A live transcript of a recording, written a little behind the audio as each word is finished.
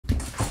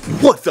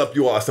What's up,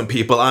 you awesome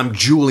people? I'm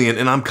Julian,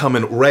 and I'm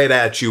coming right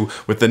at you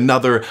with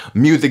another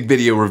music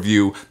video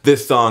review.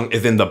 This song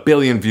is in the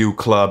Billion View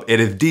Club. It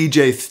is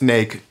DJ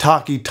Snake,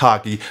 Taki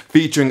Taki,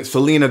 featuring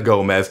Selena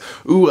Gomez,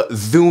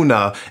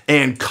 Ozuna,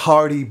 and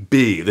Cardi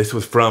B. This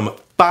was from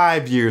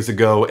 5 years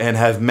ago and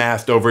has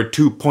massed over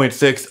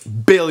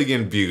 2.6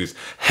 billion views.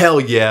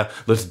 Hell yeah,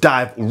 let's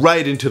dive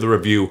right into the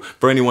review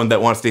for anyone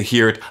that wants to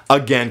hear it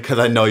again, because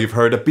I know you've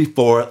heard it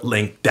before.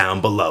 Link down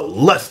below.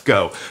 Let's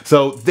go.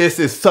 So this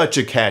is such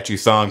a catchy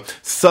song,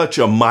 such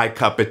a my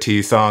cup of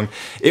tea song.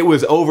 It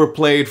was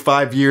overplayed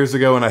 5 years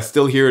ago and I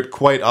still hear it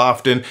quite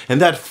often,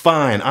 and that's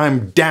fine.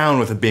 I'm down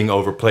with it being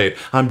overplayed.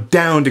 I'm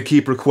down to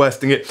keep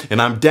requesting it,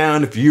 and I'm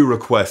down if you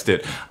request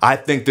it. I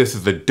think this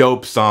is a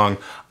dope song.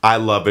 I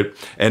love it,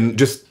 and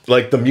just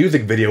like the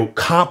music video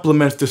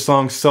complements the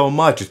song so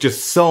much. It's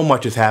just so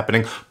much is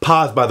happening.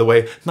 Pause, by the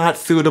way, not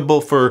suitable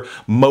for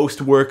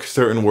most work.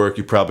 Certain work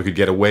you probably could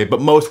get away,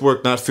 but most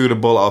work not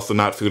suitable. Also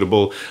not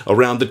suitable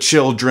around the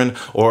children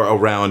or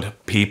around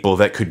people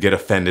that could get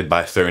offended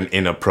by certain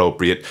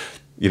inappropriate,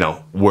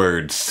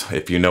 words,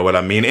 if you know what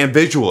I mean, and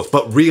visuals.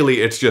 But really,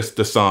 it's just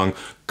the song.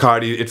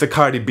 It's a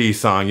Cardi B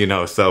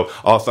song, so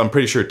also I'm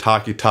pretty sure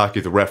Taki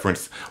Taki is a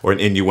reference or an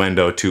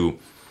innuendo to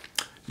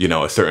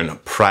a certain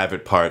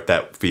private part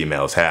that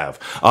females have.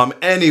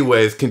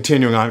 Anyways,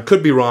 continuing on,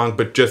 could be wrong,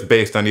 but just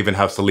based on even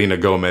how Selena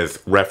Gomez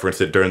referenced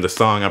it during the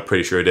song, I'm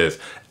pretty sure it is.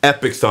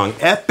 Epic song,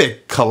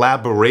 epic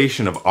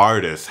collaboration of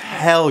artists,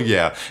 hell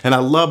yeah. And I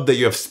love that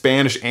you have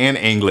Spanish and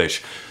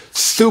English.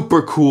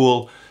 Super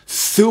cool,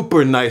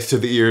 super nice to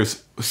the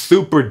ears,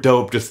 super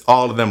dope, just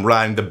all of them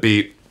riding the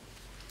beat.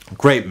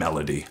 Great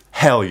melody,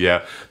 hell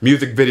yeah.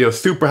 Music video,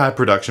 super high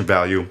production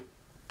value.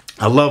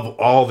 I love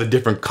all the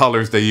different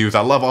colors they use. I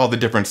love all the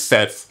different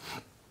sets.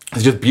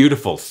 It's just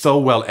beautiful. So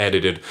well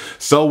edited,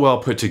 so well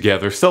put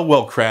together, so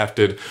well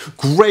crafted.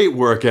 Great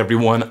work,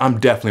 everyone. I'm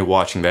definitely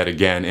watching that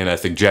again, and I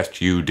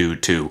suggest you do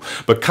too.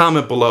 But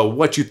comment below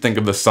what you think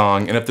of the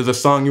song, and if there's a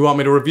song you want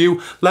me to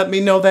review, let me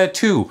know that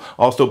too.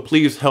 Also,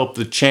 please help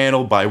the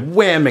channel by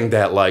whamming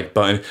that like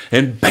button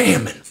and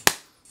bamming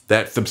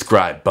that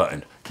subscribe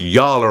button.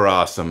 Y'all are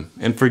awesome,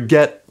 and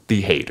forget the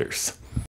haters.